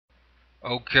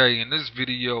Okay, in this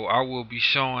video I will be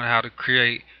showing how to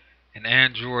create an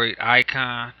Android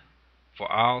icon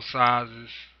for all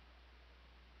sizes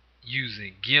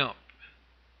using GIMP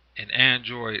and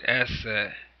Android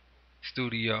Asset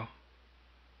Studio.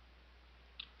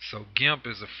 So GIMP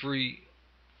is a free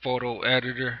photo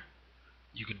editor.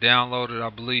 You can download it, I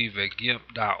believe, at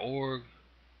gimp.org.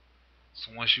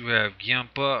 So once you have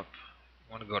GIMP up,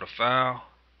 you want to go to File,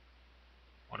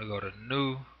 want to go to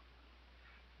New,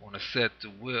 want to set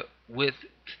the width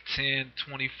to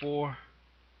 1024,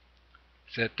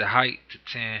 set the height to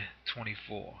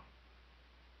 1024.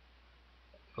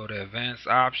 Go to Advanced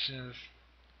Options,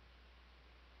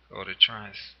 go to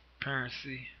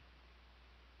Transparency.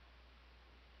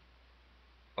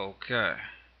 Okay.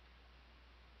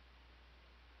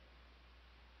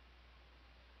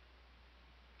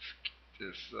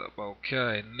 This up.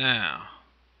 Okay, now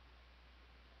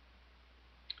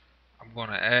I'm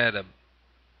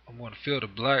gonna fill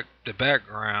the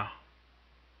background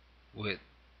with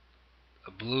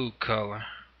a blue color.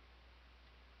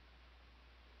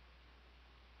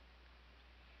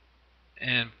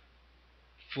 And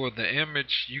for the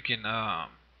image you can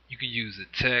use the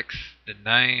text, the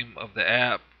name of the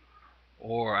app,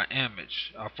 or an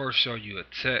image. I'll first show you a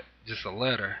text, just a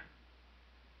letter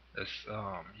that's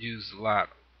used a lot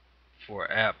for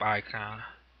app icon.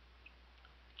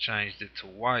 Changed it to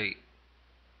white,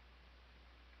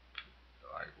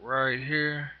 like right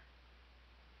here.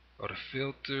 Go to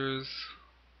filters,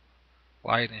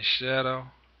 light and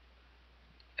shadow,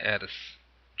 add a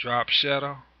drop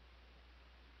shadow.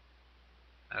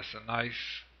 That's a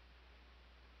nice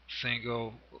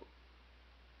single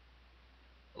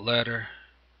letter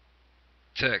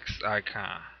text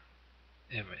icon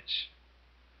image.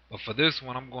 But for this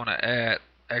one I'm going to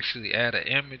actually add an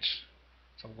image.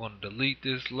 So I'm going to delete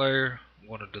this layer. I'm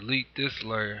going to delete this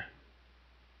layer.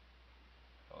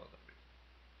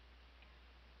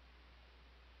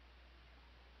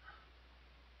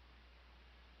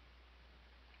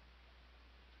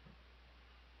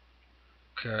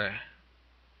 Okay,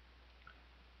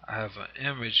 I have an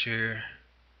image here.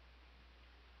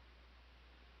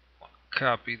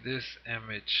 Copy this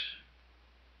image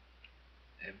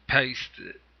and paste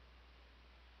it.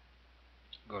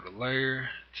 Go to layer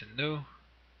to new.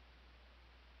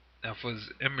 Now for this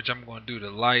image I'm going to do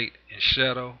the light and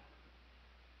shadow.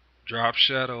 Drop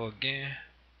shadow again.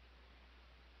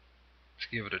 Let's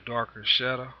give it a darker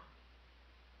shadow.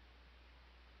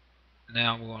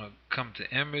 Now I'm going to come to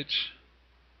image.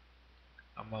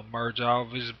 I'm going to merge all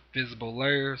visible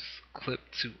layers. Clip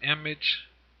to image.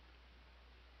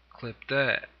 Clip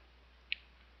that.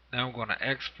 Now I'm going to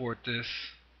export this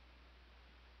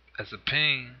as a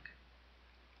ping.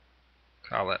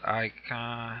 Call it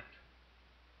icon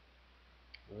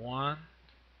 1.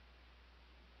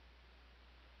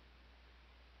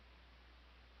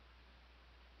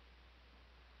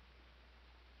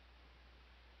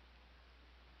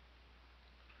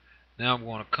 Now I'm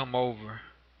going to come over,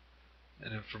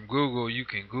 and then from Google you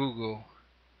can Google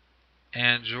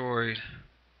Android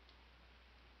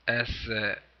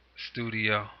Asset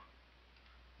Studio.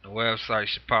 The website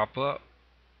should pop up.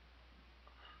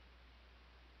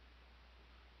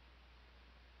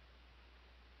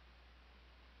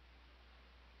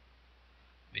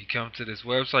 When you come to this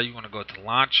website, you want to go to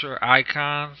Launcher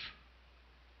Icons.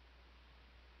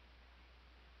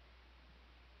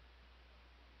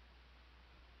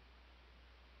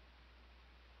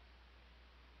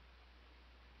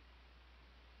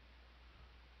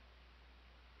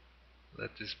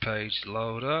 Let this page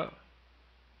load up.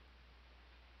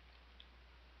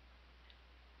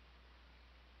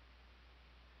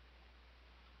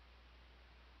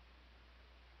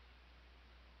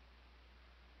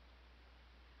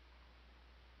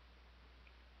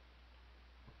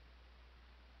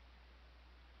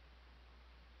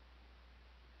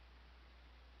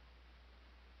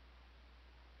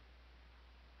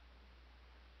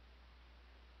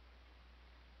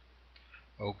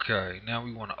 Okay, now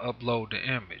we want to upload the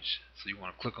image. So you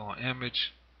want to click on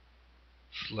image,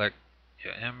 select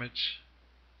your image.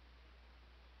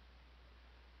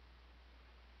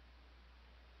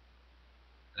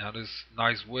 Now this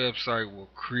nice website will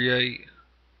create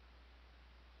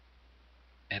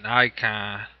an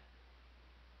icon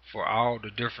for all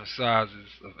the different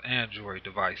sizes of Android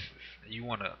devices. You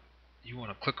want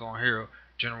to click on here,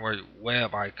 generate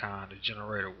web icon, to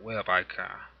generate a web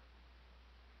icon.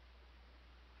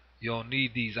 You don't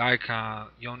need these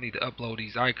icons. You don't need to upload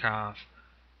these icons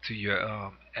to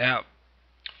your app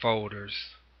folders,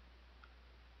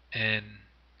 and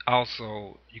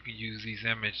also you can use these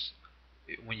images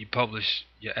when you publish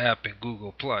your app in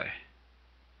Google Play.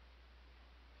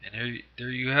 there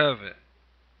you have it.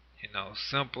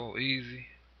 Simple, easy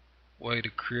way to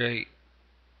create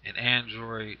an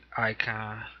Android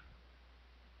icon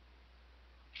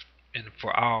and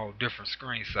for all different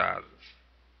screen sizes.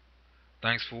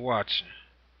 Thanks for watching.